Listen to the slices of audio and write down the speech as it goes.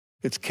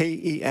It's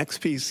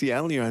KEXP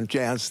Seattle. You're on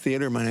Jazz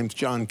Theater. My name's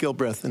John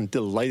Gilbreth, and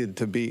delighted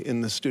to be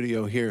in the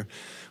studio here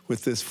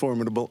with this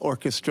formidable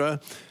orchestra,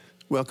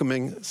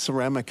 welcoming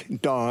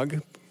Ceramic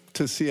Dog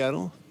to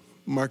Seattle,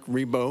 Mark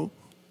Ribot,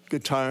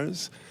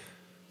 guitars,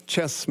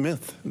 Chess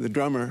Smith, the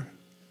drummer,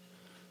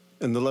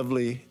 and the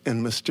lovely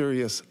and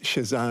mysterious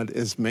Shehzad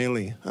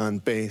Ismaili on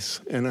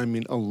bass, and I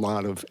mean a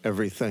lot of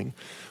everything.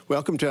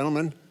 Welcome,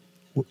 gentlemen.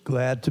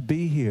 Glad to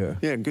be here.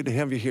 Yeah, good to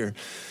have you here.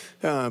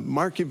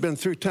 Mark, you've been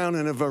through town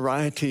in a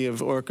variety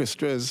of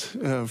orchestras,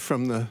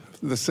 from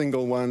the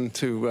single one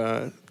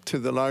to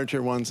the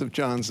larger ones of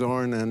John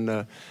Zorn,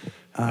 and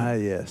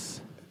yes.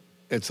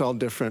 It's all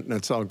different and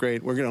it's all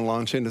great. We're going to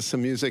launch into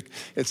some music.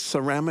 It's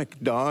Ceramic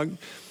Dog.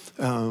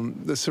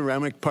 The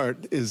ceramic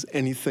part is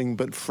anything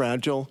but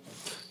fragile,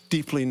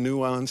 deeply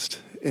nuanced,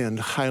 and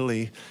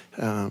highly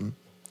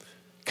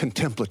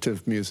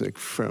contemplative music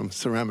from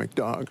Ceramic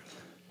Dog.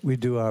 We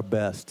do our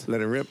best.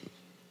 Let it rip.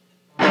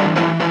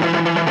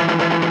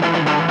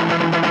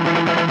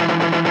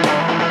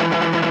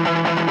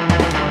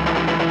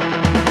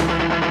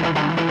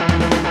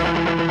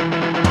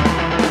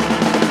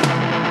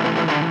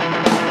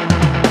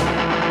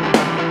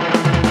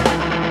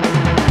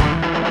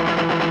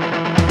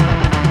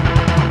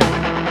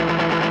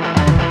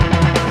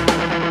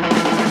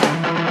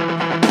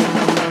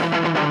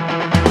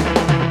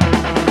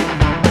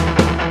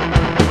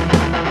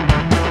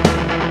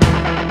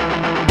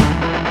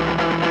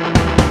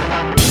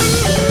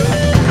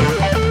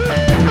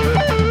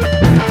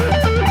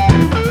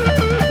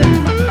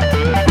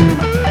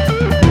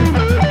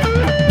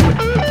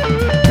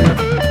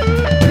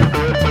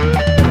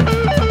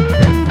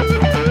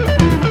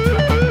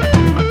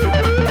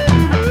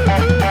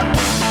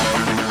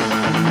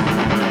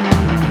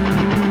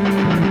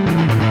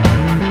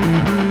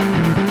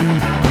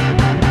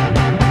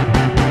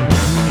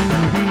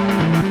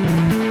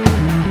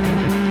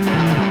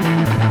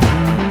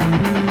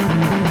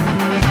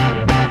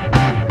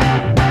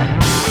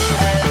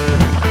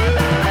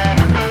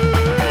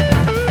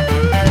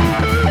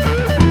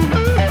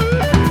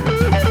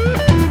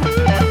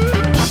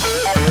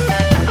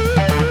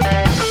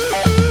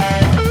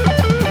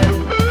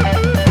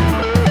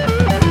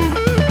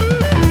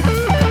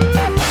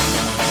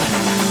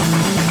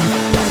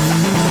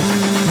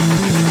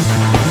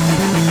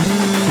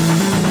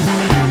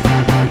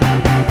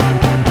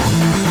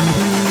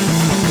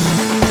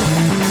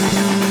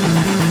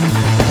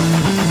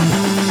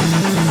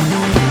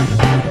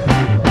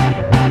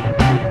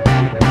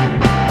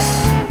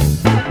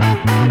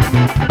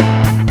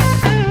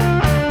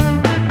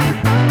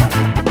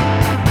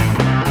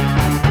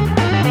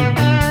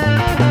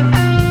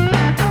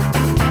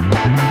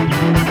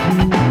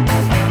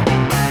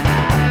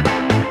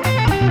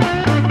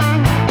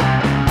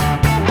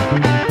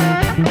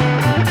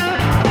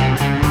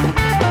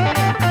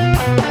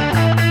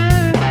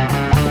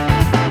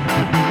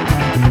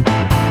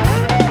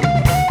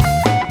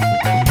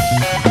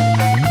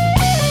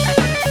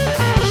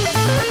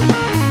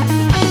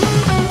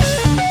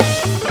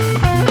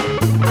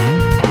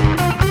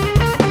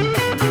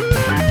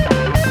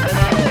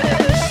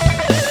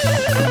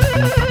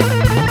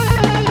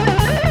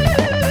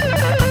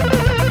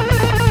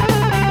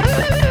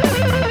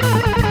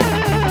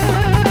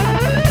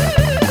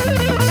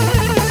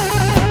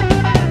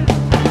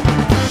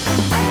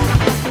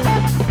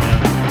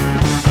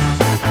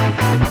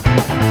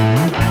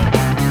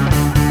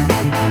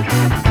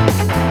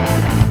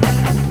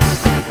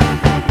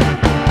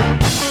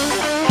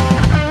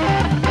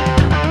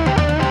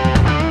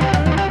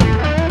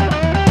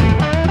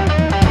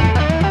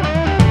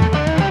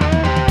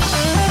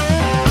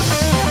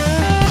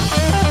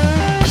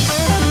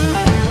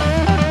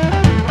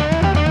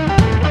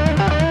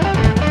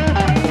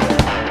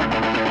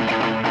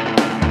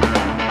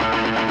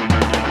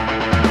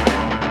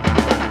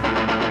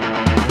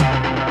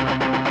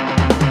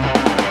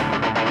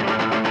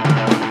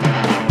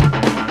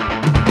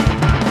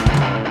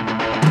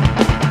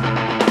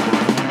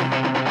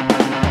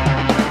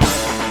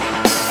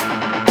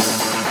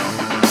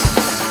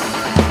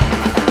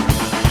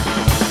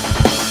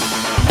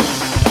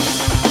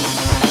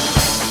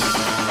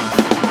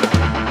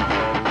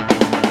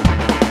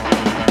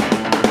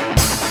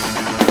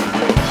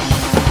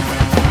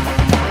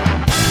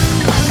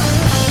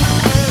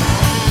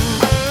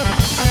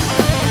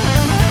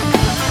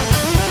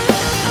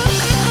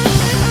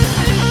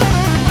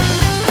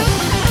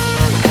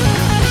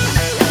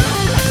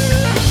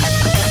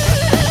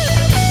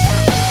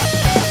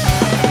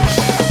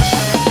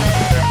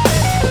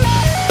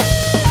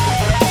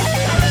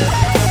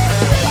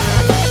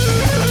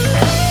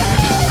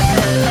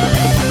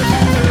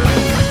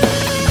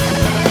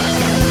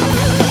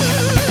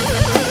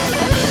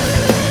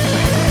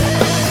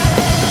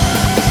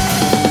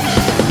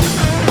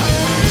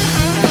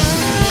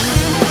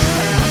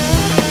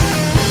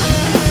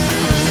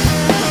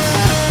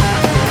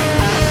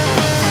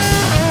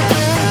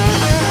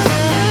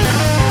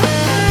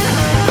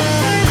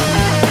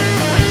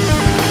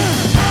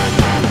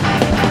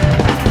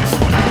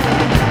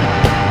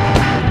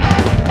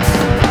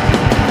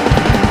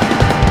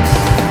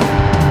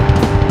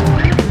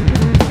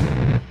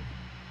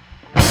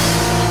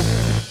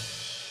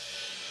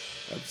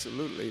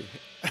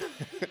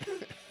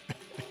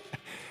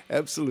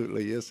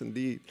 Absolutely, yes,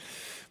 indeed.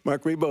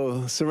 Mark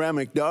Ribot,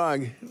 Ceramic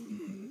Dog,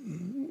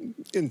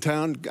 in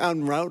town,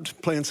 en route,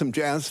 playing some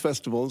jazz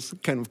festivals.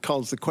 Kind of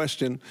calls the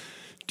question: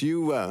 Do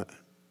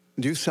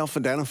you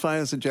self-identify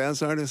as a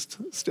jazz artist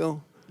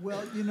still?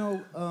 Well,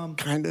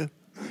 Kind of.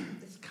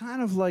 it's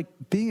kind of like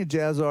being a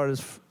jazz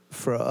artist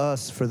for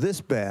us, for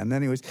this band,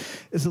 anyways.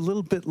 It's a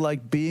little bit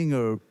like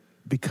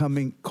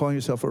calling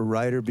yourself a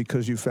writer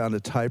because you found a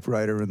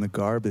typewriter in the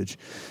garbage.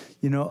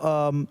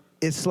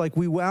 It's like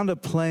we wound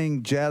up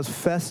playing jazz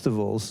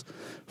festivals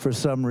for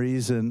some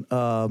reason,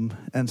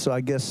 and so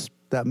I guess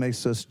that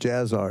makes us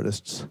jazz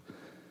artists.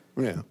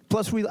 Yeah.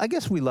 Plus, I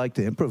guess we like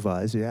to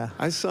improvise, yeah.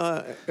 I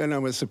saw, and I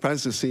was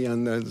surprised to see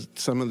on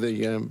some of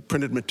the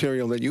printed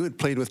material that you had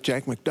played with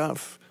Jack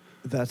McDuff.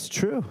 That's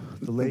true.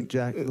 The late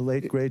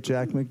great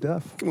Jack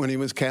McDuff. When he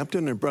was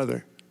captain or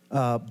brother?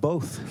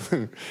 Both.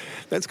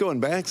 That's going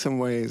back some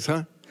ways,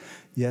 huh?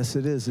 Yes,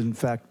 it is. In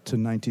fact, to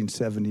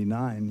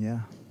 1979,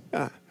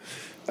 yeah.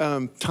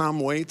 Tom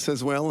Waits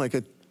as well, like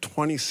a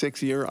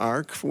 26-year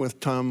arc with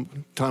Tom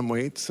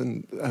Waits,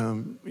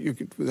 and you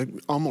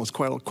could almost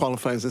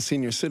qualify as a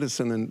senior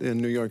citizen in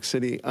New York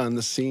City on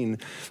the scene.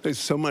 There's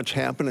so much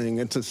happening.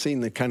 It's a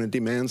scene that kind of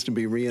demands to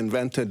be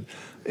reinvented.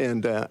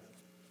 And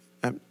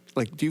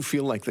do you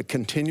feel like the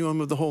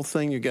continuum of the whole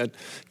thing? You got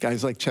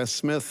guys like Ches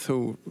Smith,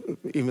 who,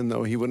 even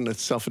though he wouldn't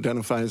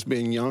self-identify as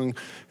being young,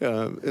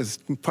 is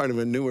part of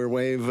a newer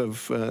wave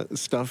of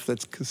stuff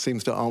that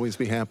seems to always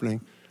be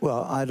happening.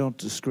 Well, I don't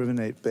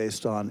discriminate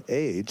based on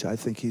age. I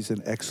think he's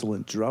an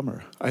excellent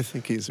drummer. I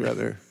think he's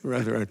rather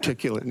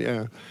articulate,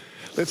 yeah.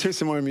 Let's hear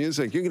some more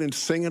music. You going to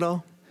sing it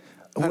all?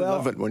 I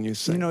love it when you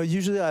sing.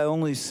 Usually I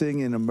only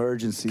sing in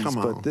emergencies. Come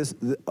on.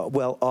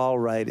 But all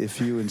right,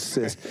 if you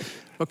insist.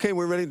 Okay,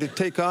 we're ready to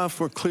take off.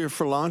 We're clear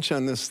for launch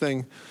on this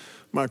thing.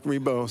 Mark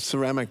Ribot,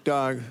 Ceramic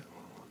Dog.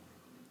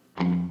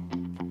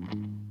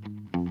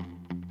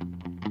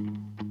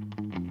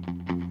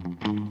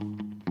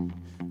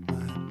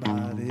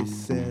 They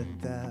said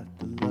that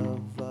the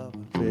love of a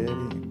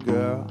pretty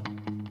girl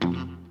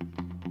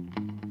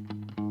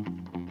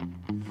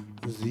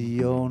was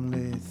the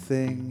only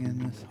thing in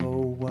this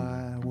whole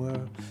wide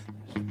world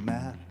that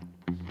matters.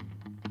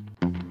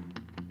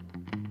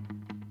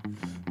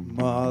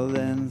 More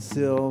than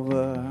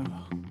silver,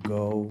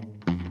 gold.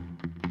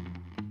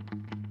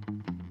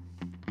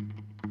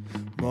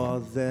 More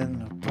than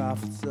the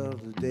prophets of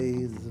the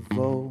days of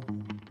old.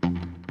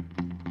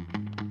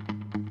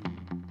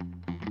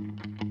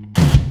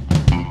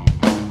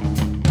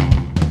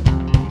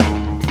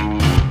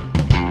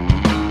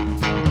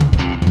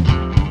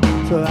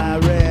 So I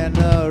ran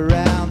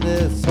around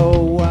this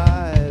whole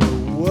wide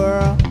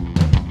world,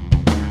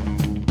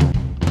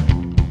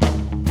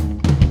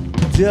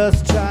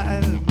 just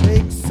trying to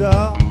make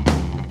some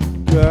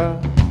girl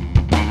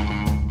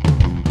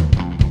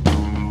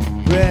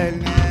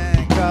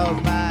pregnant, 'cause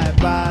my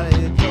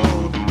body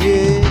told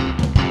me.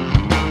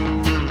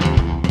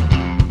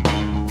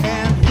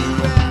 And who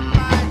am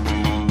I to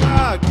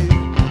argue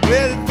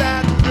with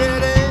that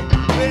pretty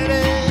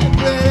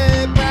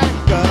black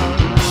girl?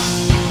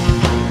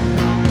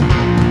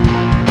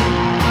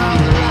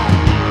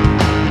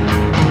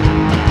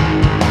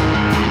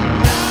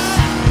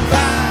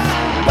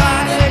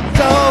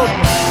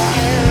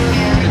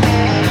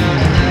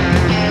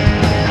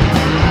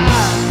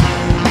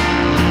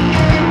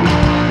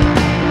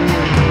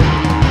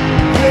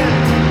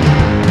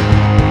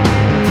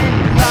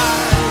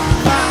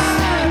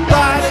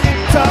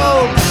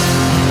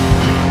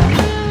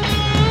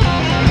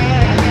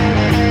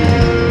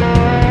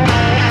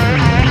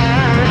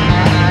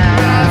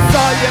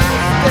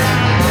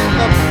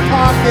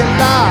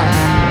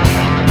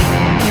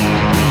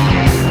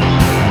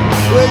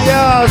 With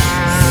your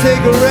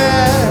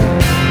cigarette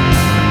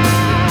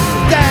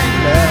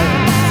dangling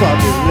from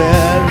your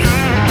lips,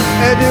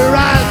 and your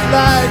eyes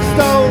like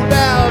stone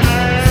down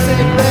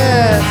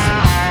cigarettes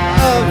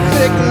of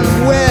thick and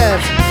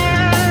wet.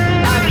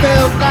 I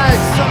felt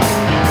like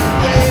something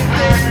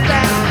waving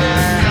down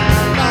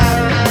my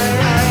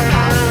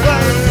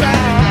first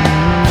time.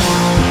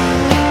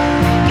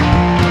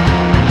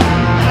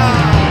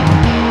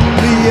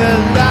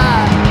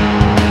 Realize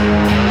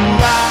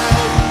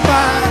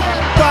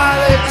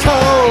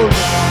told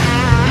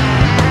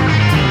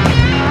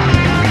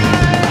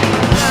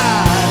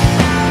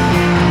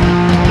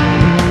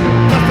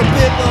just a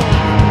big old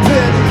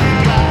pretty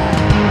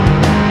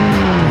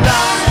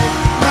lie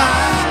my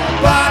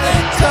body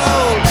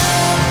told.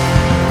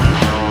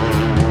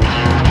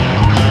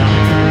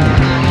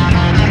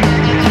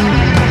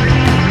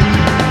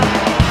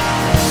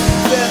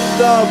 Then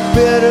the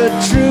bitter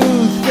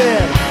truth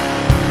is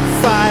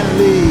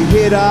finally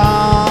hit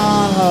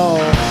on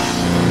home.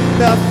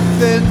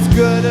 Nothing's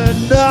good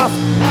enough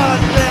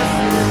unless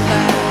it's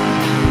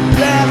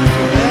left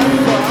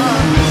forever.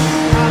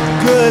 Not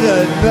good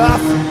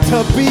enough to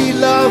be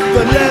loved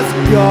unless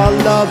you're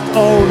loved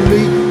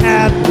only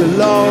and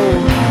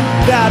alone.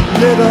 That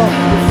little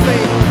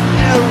fatal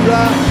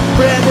error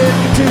bred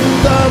into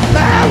the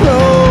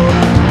marrow.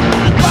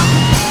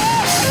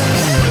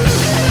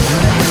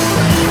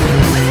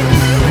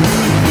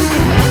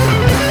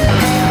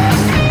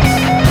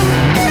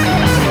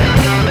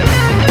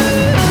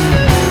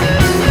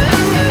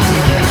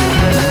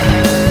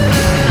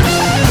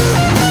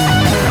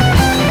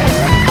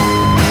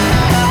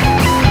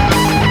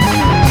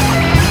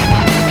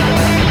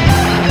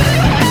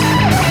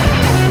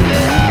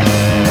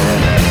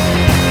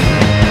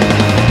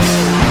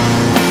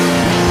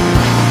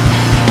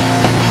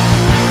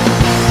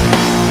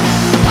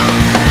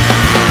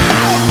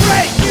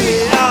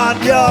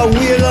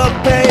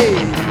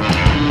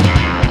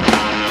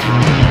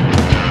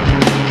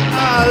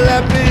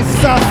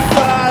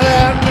 suffer,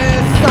 let me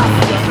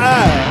suffer.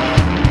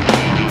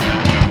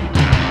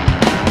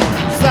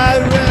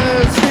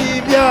 Sirens,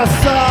 scream your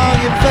song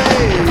in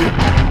vain.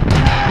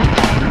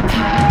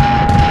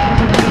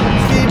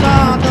 Scream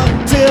on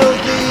until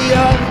the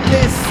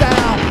only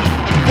sound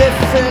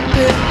different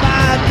in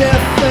my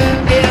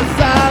deafened ears.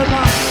 I'll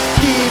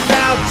keep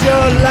out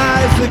your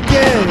lies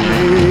again.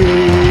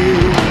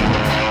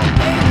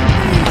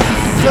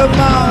 Come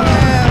on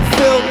and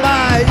fill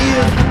my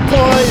ears with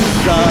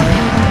poison.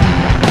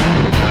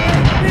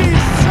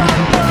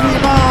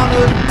 Scream on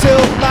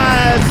until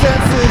my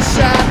senses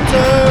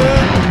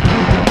shatter.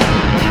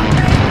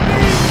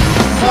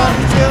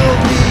 Until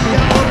the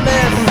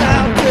only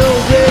sound till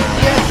we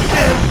get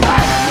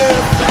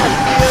impacted.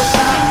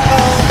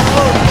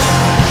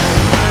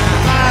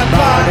 My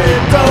body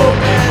told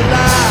me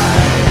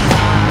lies.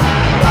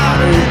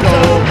 Body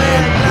told me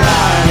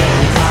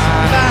lies.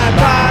 My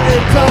body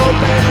told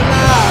me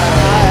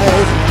lies.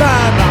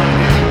 My body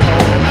told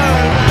me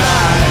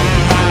lies.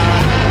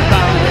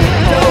 Body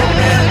told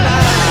me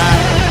lies.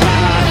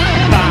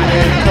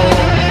 Body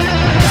told me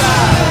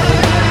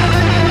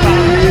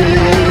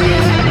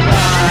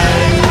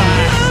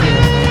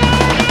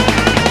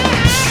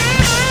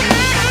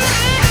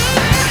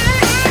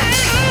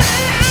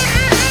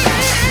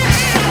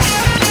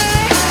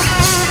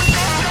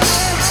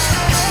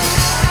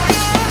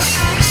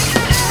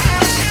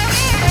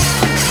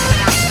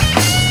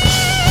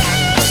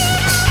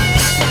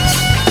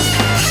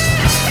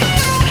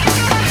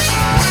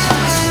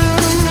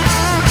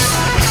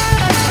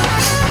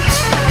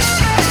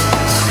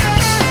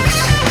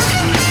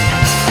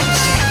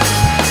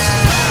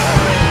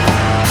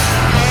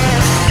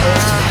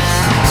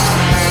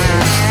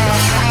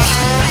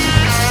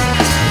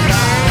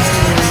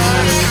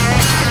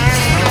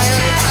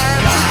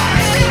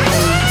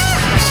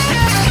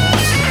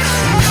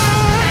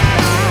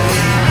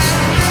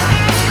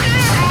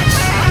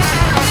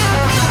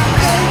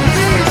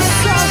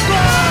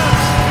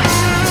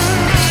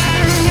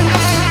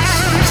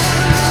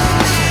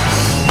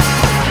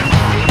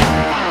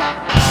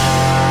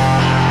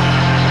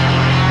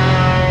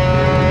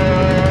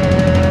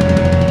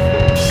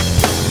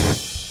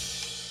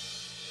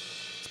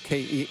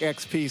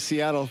KEXP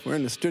Seattle. We're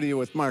in the studio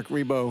with Mark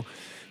Ribot,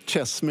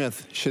 Chess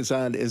Smith,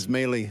 Shahzad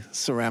Ismaili,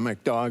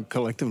 Ceramic Dog,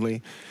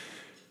 collectively.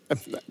 I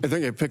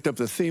think I picked up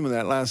the theme of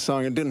that last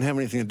song. It didn't have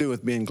anything to do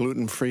with being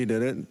gluten-free,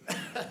 did it?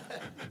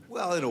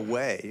 well, in a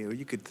way,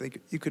 you could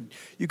think you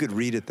could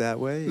read it that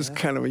way. It's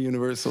kind of a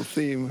universal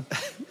theme.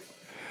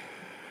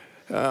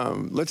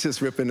 Let's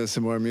just rip into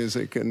some more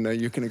music, and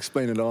you can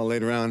explain it all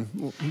later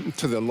on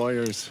to the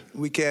lawyers.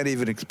 We can't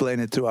even explain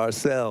it to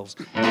ourselves.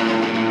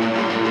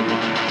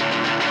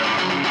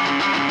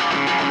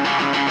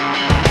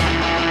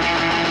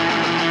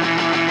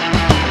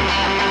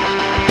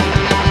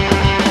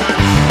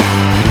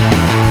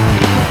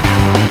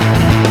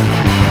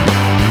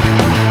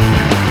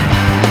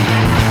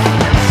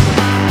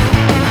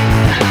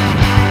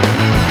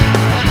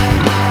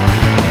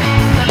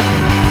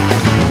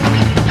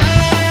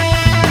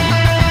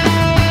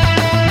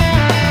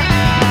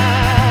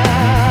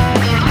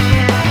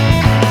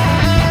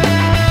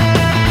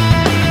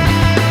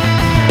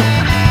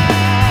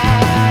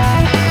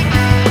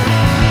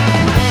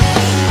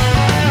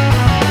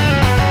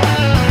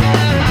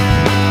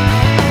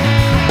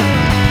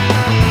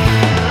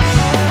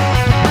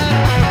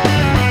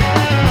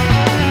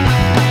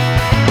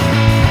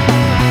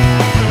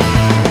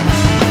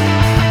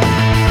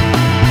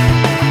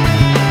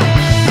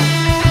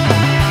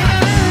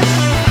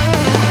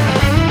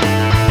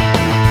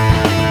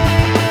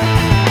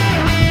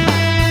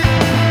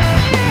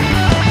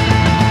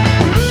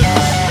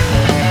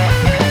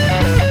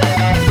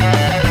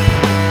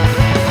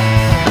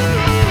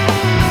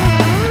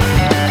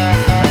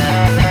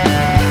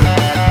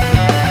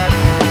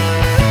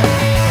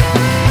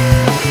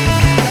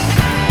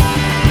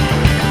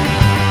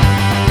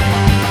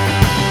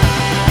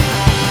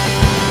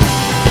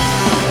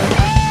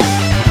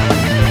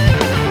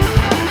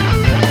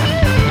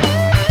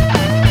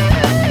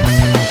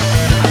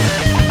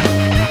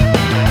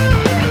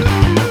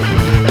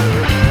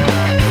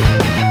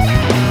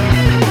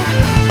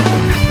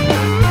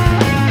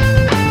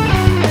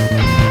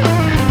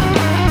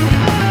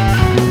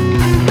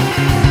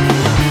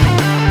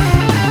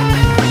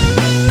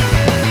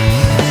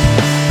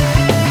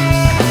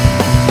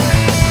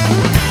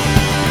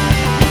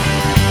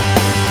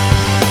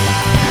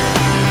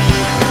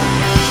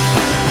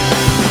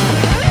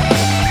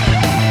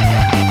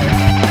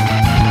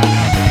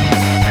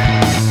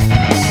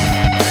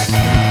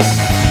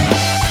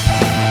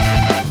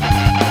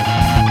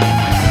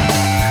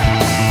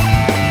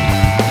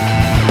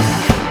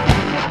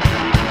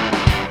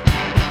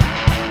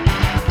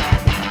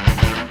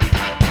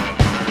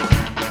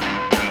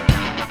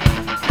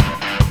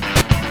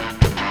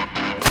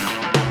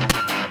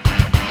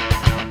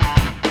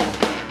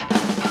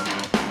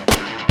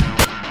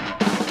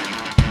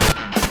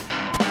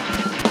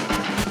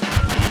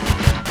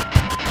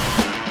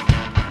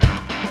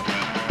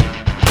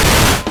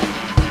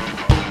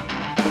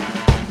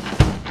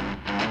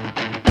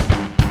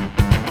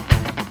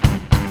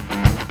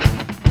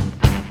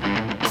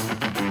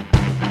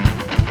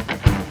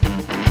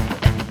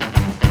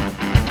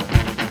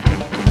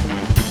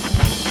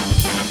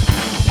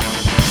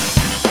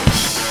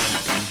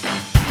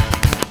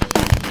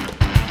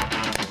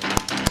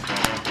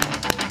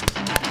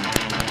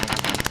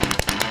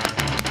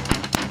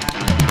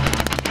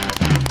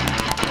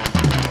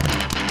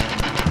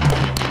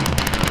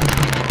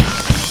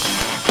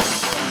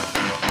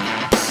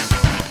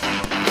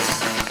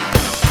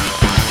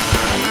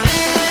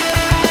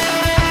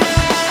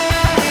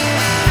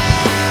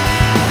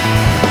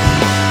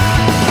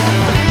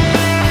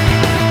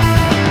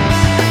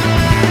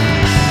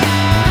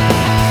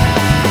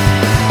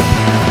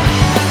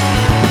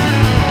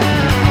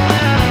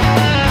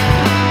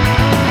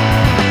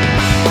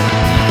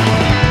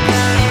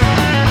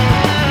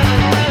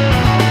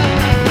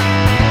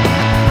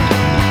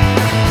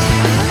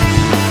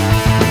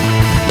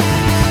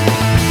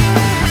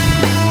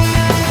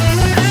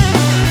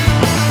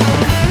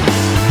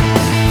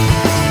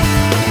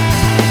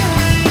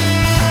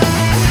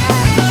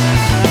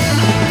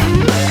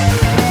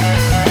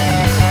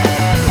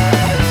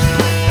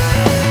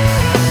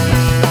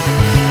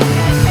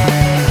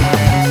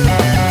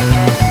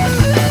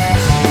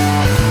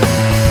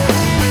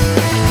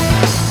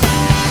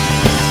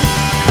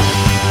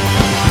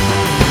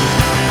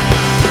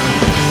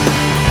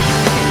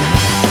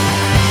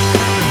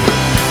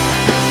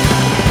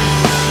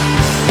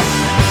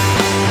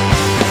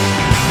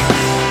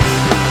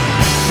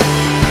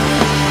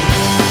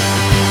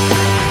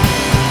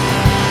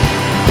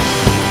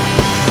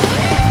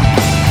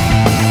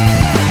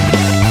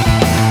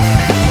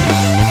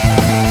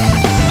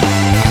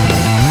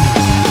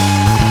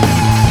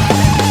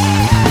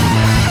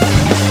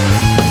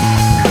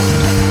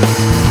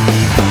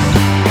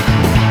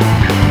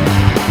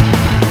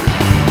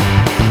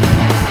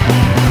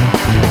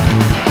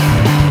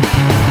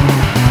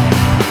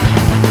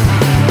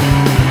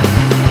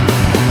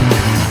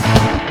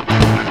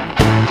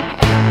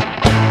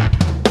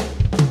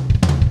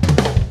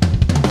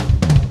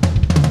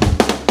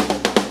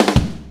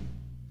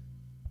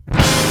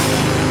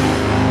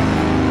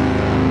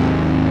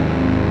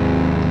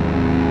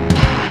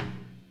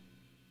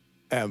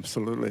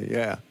 Absolutely,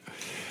 yeah.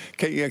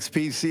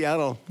 KEXP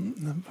Seattle,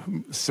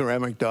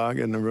 ceramic dog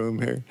in the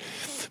room here.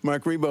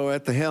 Mark Ribot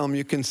at the helm.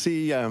 You can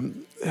see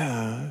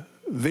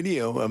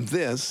video of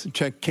this.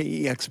 Check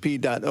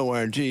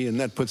kexp.org, and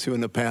that puts you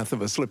in the path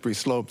of a slippery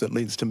slope that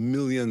leads to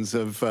millions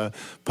of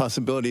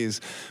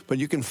possibilities. But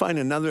you can find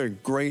another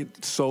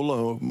great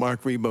solo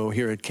Mark Ribot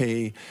here at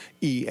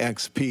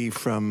KEXP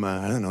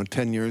from,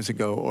 10 years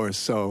ago or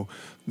so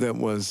that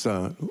was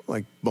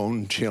like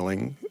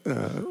bone-chilling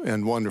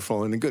and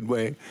wonderful in a good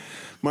way.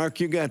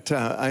 Mark, you got,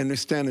 I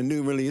understand, a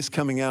new release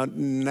coming out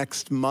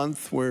next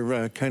month.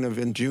 We're kind of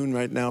in June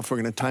right now. If we're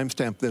going to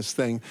timestamp this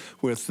thing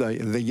with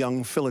the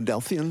Young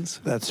Philadelphians.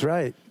 That's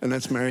right. And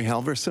that's Mary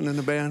Halverson in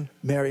the band?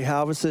 Mary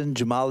Halverson,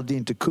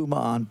 Jamaluddin Takuma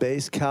on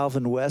bass,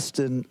 Calvin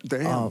Weston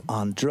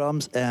on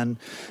drums, and,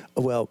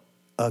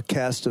 a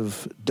cast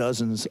of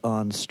dozens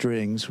on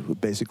strings,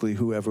 basically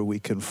whoever we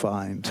can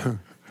find.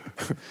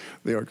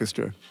 The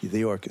orchestra.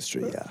 The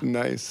orchestra, yeah.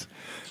 Nice.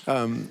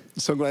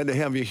 So glad to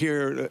have you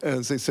here.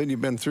 As I said,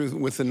 you've been through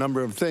with a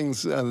number of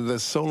things. The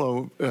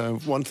solo,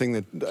 one thing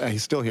that I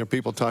still hear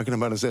people talking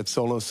about is that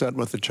solo set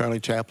with the Charlie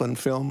Chaplin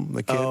film,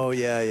 The Kid. Oh,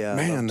 yeah.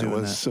 Man, that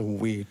was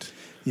sweet.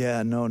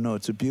 Yeah, no,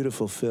 it's a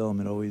beautiful film.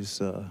 It always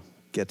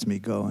gets me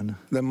going.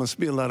 That must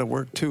be a lot of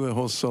work, too, a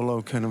whole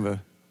solo kind of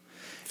a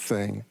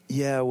thing.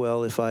 Yeah,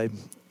 well, if I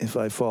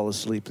fall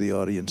asleep, the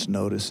audience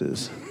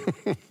notices.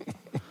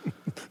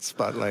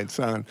 Spotlight's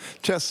on.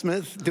 Chess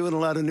Smith, doing a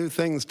lot of new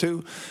things,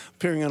 too,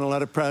 appearing on a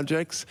lot of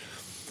projects.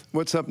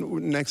 What's up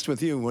next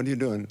with you? What are you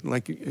doing?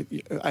 Like,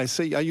 I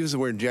use the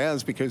word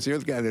jazz because you're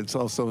the guy that's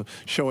also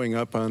showing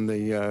up on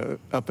the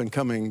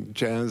up-and-coming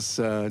jazz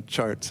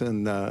charts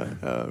and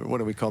what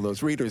do we call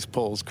those? Readers'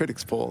 polls,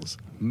 critics' polls.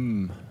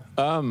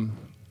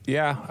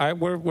 Yeah,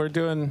 we're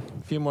doing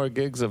a few more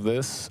gigs of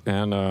this,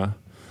 and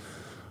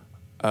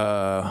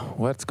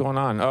what's going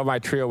on? Oh, my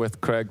trio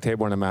with Craig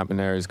Taborn and Matt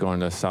Maneri is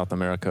going to South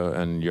America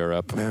and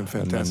Europe. Man,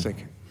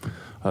 fantastic. And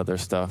other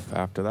stuff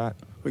after that.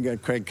 We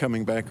got Craig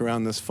coming back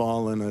around this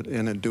fall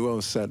in a duo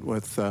set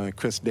with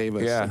Chris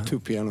Davis, a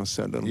 2-piano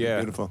set. That'll be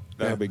beautiful.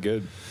 That'll be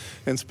good.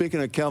 And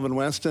speaking of Calvin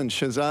Weston,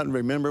 Shahzad,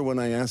 remember when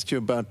I asked you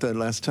about the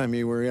last time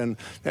you were in?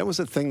 That was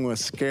a thing with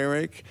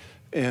Skerrick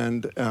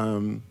and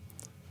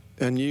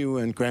you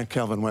and Grant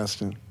Calvin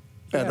Weston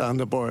on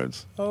the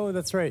boards. Oh,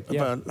 that's right.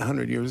 About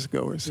 100 years ago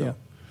or so. Yeah.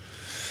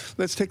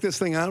 Let's take this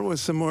thing out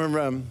with some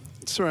more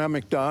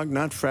ceramic dog,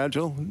 not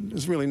fragile.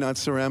 It's really not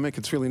ceramic.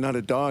 It's really not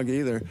a dog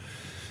either.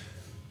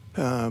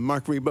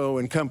 Mark Ribot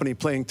and company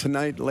playing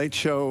tonight, late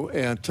show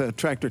at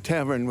Tractor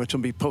Tavern, which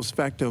will be post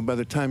facto by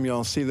the time you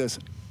all see this.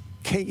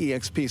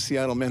 KEXP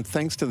Seattle, man,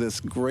 thanks to this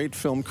great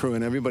film crew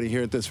and everybody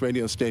here at this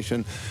radio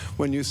station.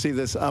 When you see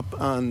this up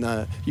on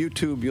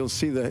YouTube, you'll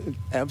see the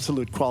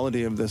absolute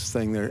quality of this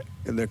thing.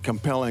 They're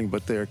compelling,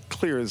 but they're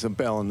clear as a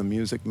bell, and the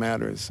music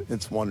matters.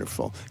 It's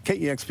wonderful.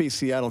 KEXP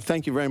Seattle,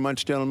 thank you very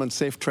much, gentlemen.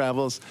 Safe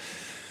travels.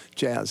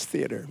 Jazz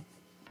Theater.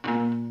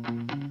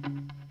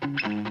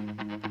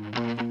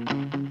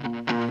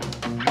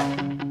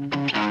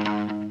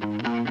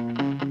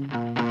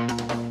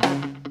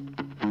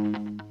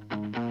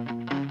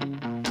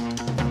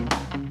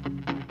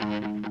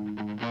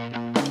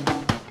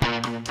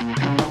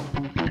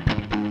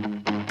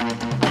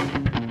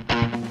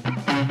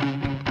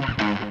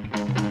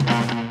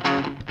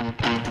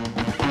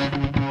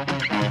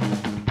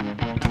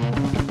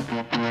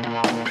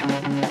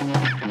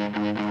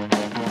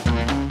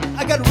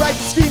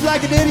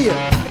 Like an idiot,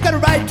 I got a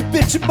right to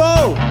bitch and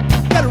moan.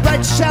 I got a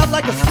right to shout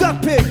like a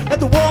stuck pig at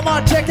the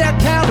Walmart checkout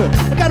counter.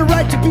 I got a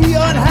right to be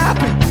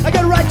unhappy. I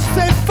got a right to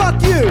say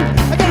fuck you.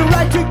 I got a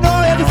right to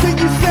ignore everything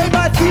you say.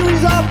 My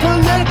theories are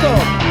political.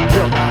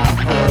 You're my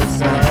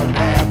personal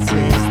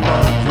Nancy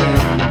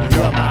Spalding.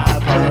 You're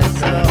my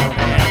personal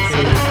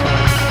Nancy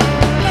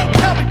Spalding. Don't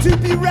tell me to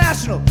be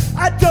rational.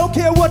 I don't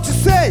care what you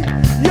say.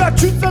 Your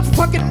truth's not a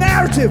fucking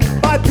narrative.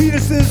 My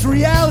penis is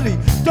reality.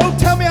 Don't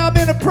tell me I'm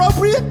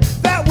inappropriate.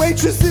 That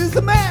waitress is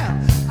the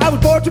man. I was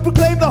born to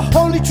proclaim the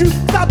holy truth.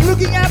 Stop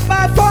looking at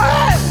my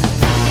forehead.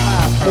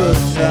 My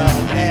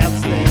personal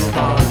Nancy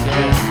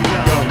Spalding.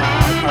 You're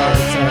my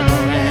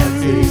personal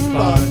Nancy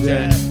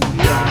Spalding.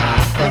 You're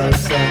my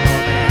personal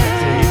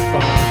Nancy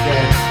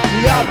Spalding.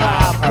 You're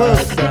my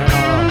personal.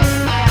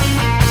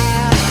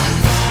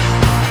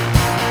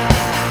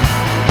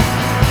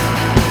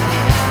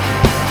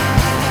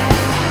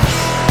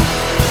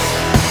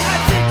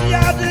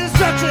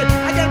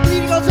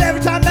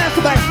 Every time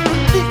masturbate,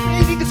 this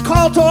meeting is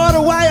called to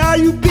order. Why are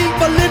you being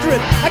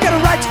belligerent? I got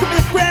a right to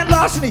commit grand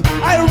larceny.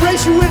 I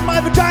erase you in my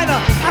vagina.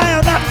 I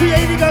am not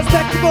creating a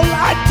spectacle.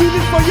 I do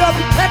this for your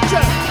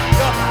protection.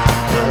 You're my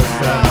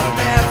personal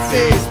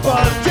Nancy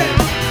Spalding.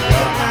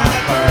 You're my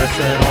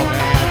personal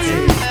Nancy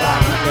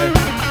Spalding.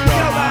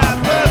 You're my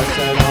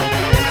personal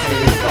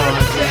Nancy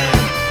Spalding.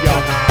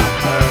 You're my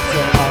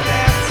personal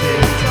Nancy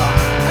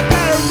Spalding. I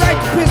got a right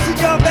to piss in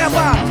your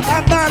mailbox.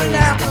 I'm not an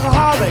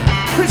alcoholic.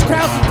 Chris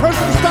Krause is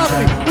personally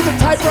stopping me with a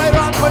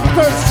typewriter on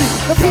 23rd Street.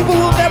 The people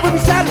will never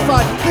be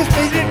satisfied. This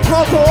meeting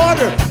called to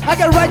order. I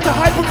got a right to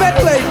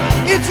hyperventilate.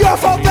 It's your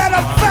fault that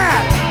I'm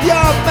fat.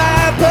 You're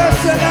my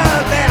personal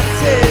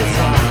Nazis.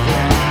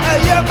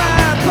 You're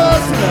my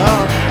personal.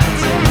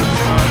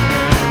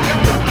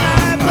 You're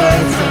my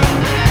personal.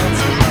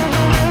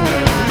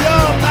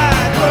 You're my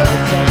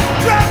personal.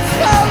 Drum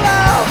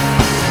solo.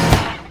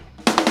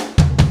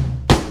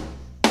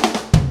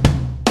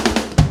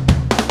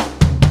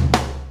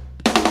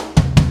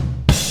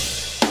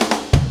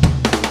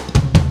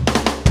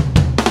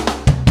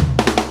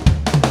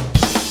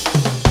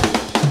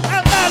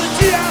 I'm not a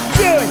Jew, I'm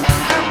Jewish.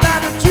 I'm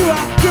not a Jew,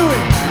 I'm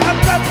Jewish. I'm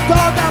not the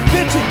dog, I'm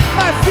bitching.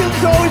 My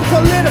feelings always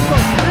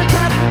political.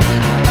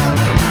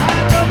 I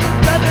don't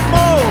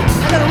more.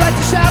 I got a right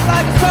to shout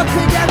like a fuck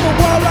pig at the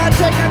wall. I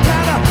check and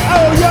count out.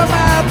 Oh, you're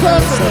my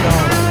personal.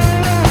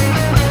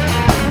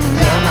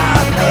 You're my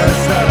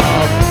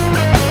personal.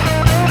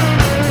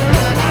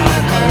 You're my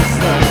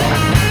personal.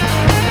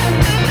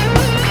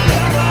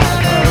 You're my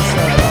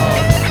personal.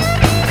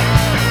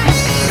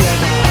 You're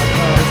my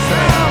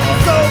personal. I'm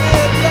so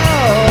in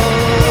love.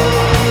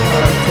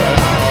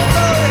 I'm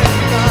so in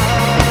love.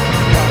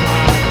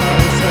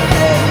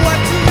 Say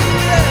what you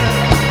will.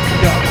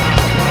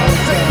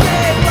 Say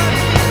what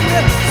you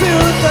will. To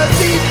the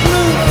deep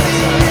blue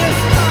sea is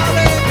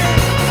calling me.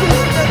 To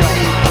the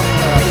deep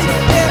blue sea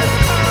is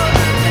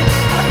calling me.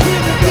 I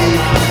hear the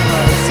deep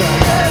blue sea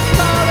is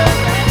calling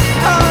me.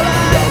 All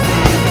I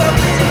see is a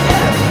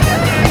million.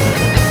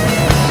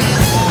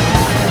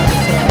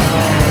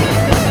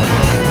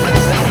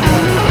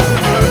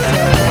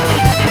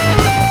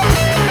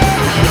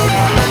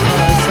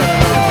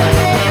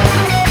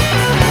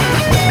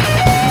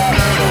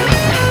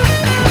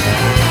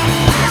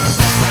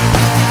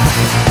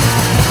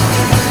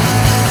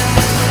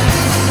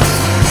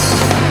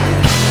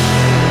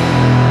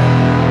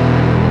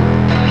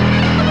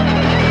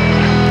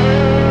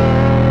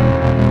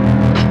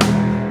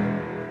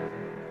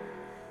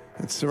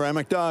 It's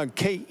Ceramic Dog,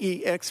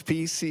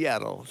 KEXP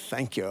Seattle.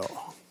 Thank you.